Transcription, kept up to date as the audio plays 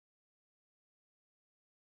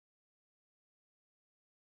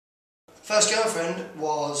First girlfriend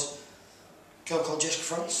was a girl called Jessica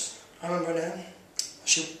France. I remember her name.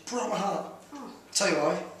 She broke my heart. Oh. I'll tell you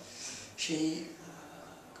why.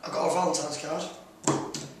 I got her Valentine's card.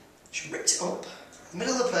 She ripped it up in the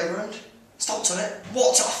middle of the playground, stomped on it,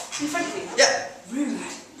 walked off. In front of you? Yeah. Rude.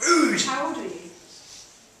 Rude. How old are you?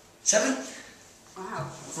 7. Wow,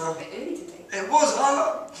 that's a bit early to date. It was.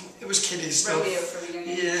 It was kiddie stuff. Romeo from a young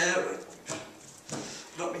age. Yeah.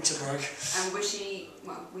 Not mean to brag. And was she?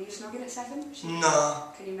 Well, were you snogging at 7?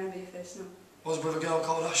 Nah. Can you remember your first snog? I was with a girl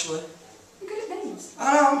called Ashley. You're good at names.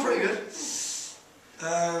 I know, I'm pretty good.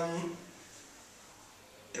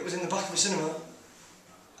 It was in the back of a cinema,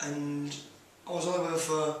 and I was only with her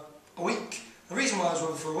for a week. The reason why I was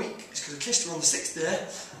with her for a week is because I kissed her on the 6th day.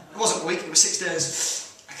 It wasn't a week, it was 6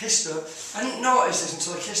 days. I kissed her. I didn't notice this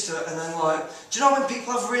until I kissed her, and then like, do you know when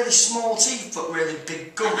people have really small teeth but really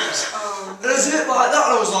big gums? Oh. And it was a bit like that,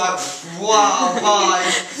 and I was like, wow, bye.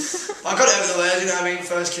 I got it out of the way, you know what I mean?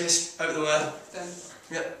 First kiss, out of the way. Done.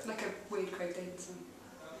 Yep. Like a weird Craig Davidson.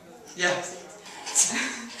 Yeah.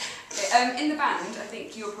 Okay, in the band, I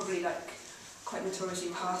think you're probably like quite notoriously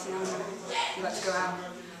a party animal. You like to go out,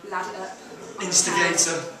 lad it up.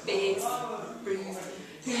 Instigator. Beers, brews.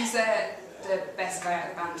 Who's the best guy out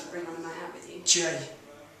of the band to bring on a night out with you? Jay.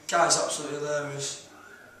 Guy's absolutely hilarious.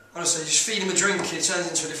 Honestly, just feed him a drink, he turns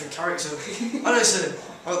into a different character. Honestly,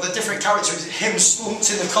 well, the different character is him slumped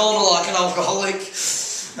in the corner like an alcoholic.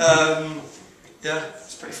 Yeah,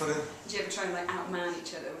 it's pretty funny. Do you ever try and like outman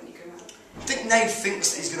each other when you go out? I think Nate thinks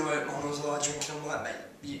that he's going to outman us while drinking. I'm like, mate,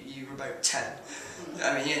 you were about 10.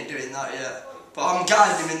 I mean, you ain't doing that yet. But I'm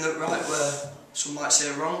guiding him in the right way. Some might say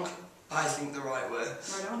wrong. I think the right way.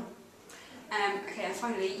 Right on. Okay, and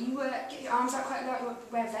finally, you get your arms out quite a lot, you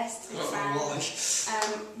wear vests, big fan.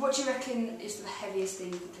 What do you reckon is the heaviest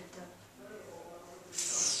thing you can lift up?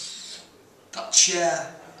 That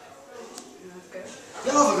chair. You want to go?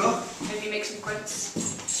 Yeah, have a go. Maybe make some grunts.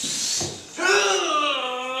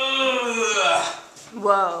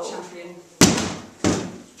 Whoa. Champion.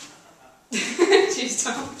 Cheers,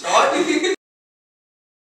 Tom.